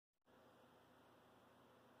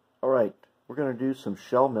Alright, we're going to do some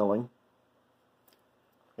shell milling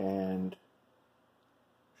and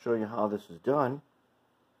show you how this is done.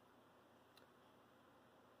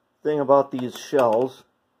 Thing about these shells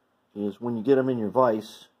is when you get them in your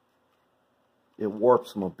vise, it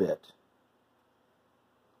warps them a bit.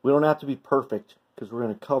 We don't have to be perfect because we're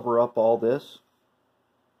going to cover up all this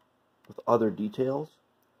with other details,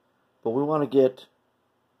 but we want to get,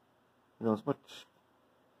 as much.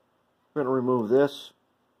 We're going to remove this,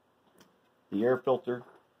 the air filter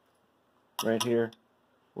right here.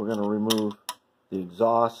 We're going to remove the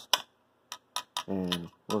exhaust, and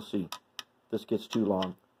we'll see if this gets too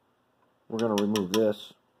long. We're going to remove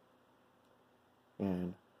this,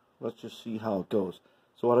 and let's just see how it goes.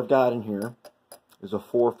 So what I've got in here is a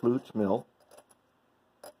 4 flutes mill.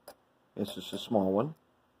 It's just a small one.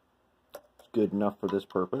 It's good enough for this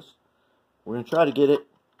purpose. We're going to try to get it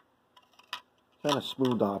kind of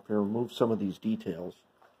smooth off here, remove some of these details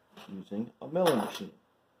using a milling machine.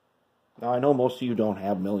 Now I know most of you don't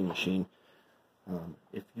have a milling machine.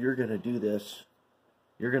 If you're going to do this,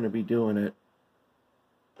 you're going to be doing it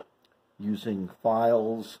using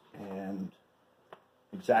files and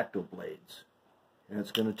X-Acto blades, and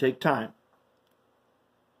it's going to take time,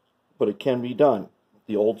 but it can be done.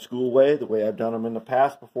 The old school way, the way I've done them in the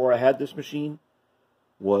past before I had this machine,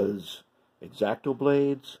 was X-Acto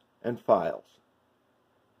blades and files.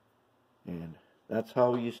 And that's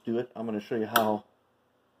how we used to do it. I'm going to show you how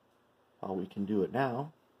we can do it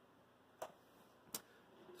now.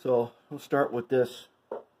 So we'll start with this.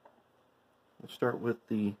 We'll start with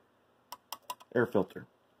the air filter.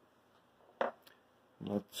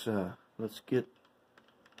 Let's get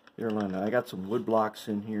the airline. I got some wood blocks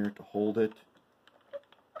in here to hold it,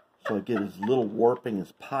 so I get as little warping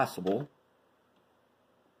as possible.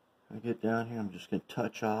 I get down here, I'm just going to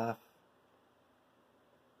touch off.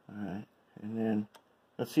 Alright, and then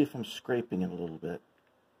let's see if I'm scraping it a little bit.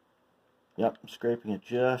 Yep, I'm scraping it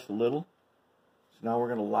just a little. So now we're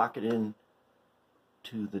going to lock it in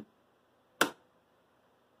to the...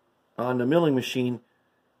 On the milling machine,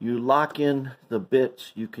 you lock in the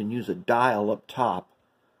bits. You can use a dial up top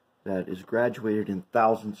that is graduated in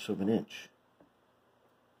thousandths of an inch.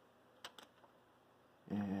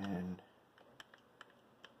 And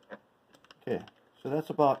okay, so that's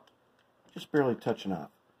about just barely touching off.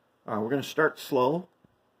 Alright, we're going to start slow.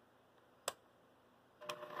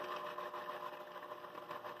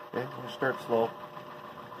 Okay, we're going to start slow.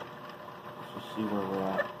 Let's just see where we're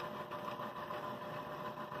at.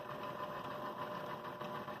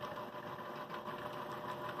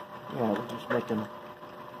 Yeah, we're just making,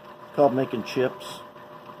 it's called making chips.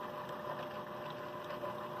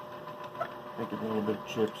 Making a little bit of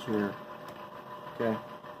chips here. Okay,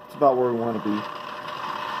 it's about where we want to be.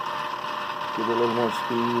 Give it a little more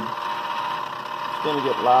speed. It's going to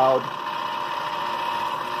get loud.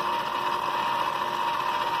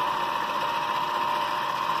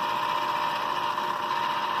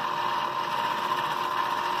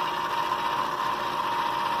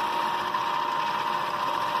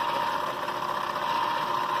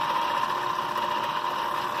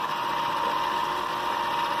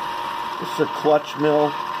 This is a clutch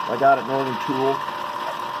mill I got at Northern Tool.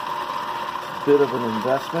 It's a bit of an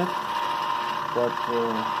investment, but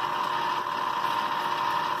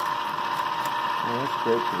it's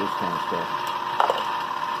great for this kind of stuff.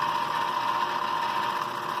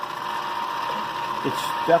 It's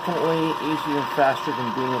definitely easier and faster than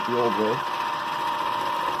doing it the old way.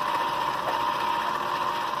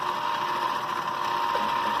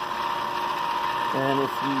 And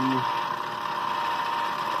if you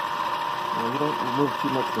don't remove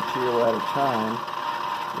too much material at a time,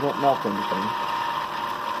 you don't melt anything.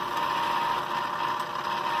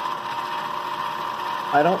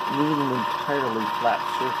 I don't need an entirely flat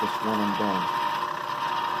surface when I'm done,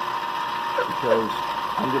 because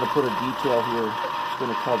I'm going to put a detail here that's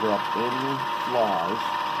going to cover up any flaws.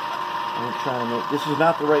 I'm trying to make, this is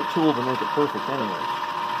not the right tool to make it perfect anyways.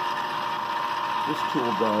 This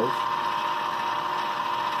tool does,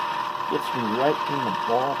 gets me right in the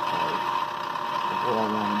ballpark of what I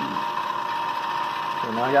want to use.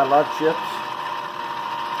 So now I got a lot of chips,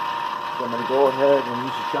 so I'm going to go ahead and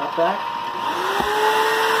use the shop vac.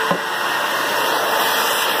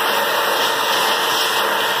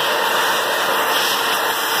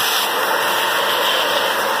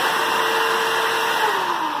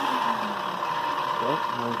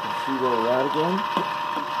 See where we're at again.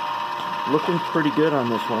 Looking pretty good on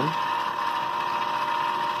this one.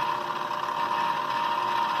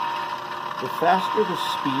 The faster the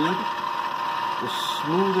speed, the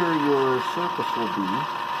smoother your surface will be.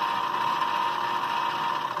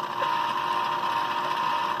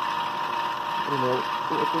 You know,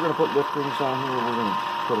 if we're going to put lift rings on here, we're going to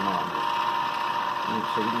put them on here.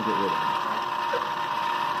 So we can get rid of them.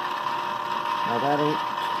 Now that ain't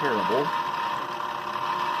terrible.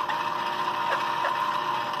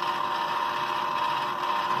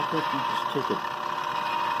 I think we just take a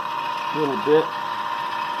little bit.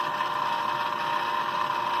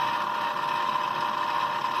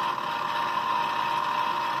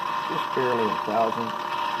 Just barely 1,000.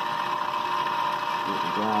 What we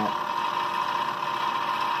got.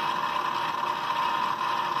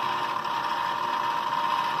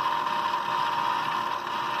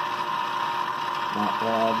 Not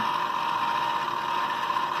bad.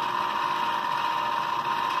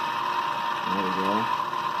 There we go.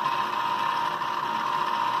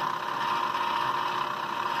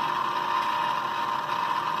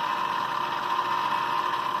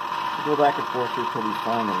 We'll go back and forth here until we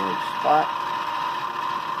find the right spot.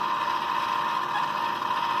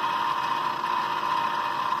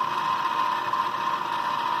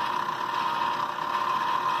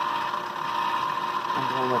 I'm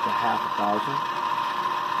going with a 500,000.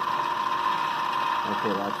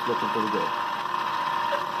 Okay, that's looking pretty good.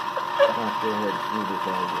 I'm going to go ahead and smooth this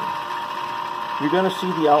out again. You're going to see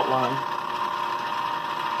the outline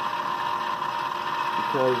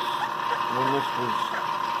because when this was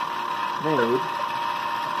made,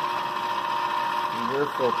 the air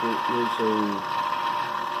filter is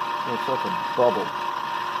it's like a bubble.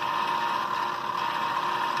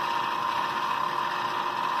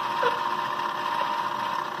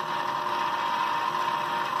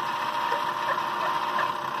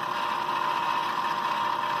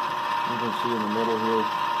 You can see in the middle here,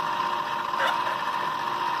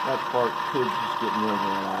 that part could just get more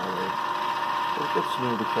than out of there. But if it's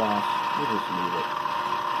smooth across, you just leave it.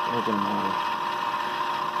 It ain't gonna matter.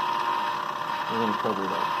 We're gonna cover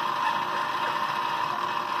it up.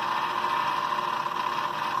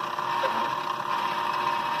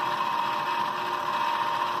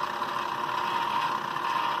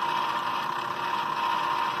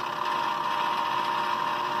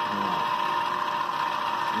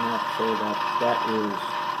 So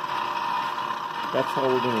that's how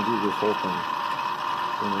we're going to do this whole thing.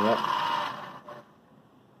 Bring it up.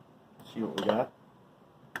 See what we got.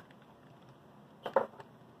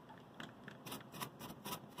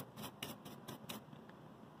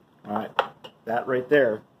 Alright, that right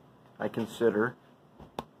there I consider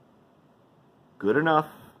good enough,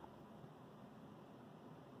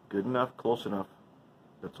 close enough.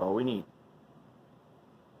 That's all we need.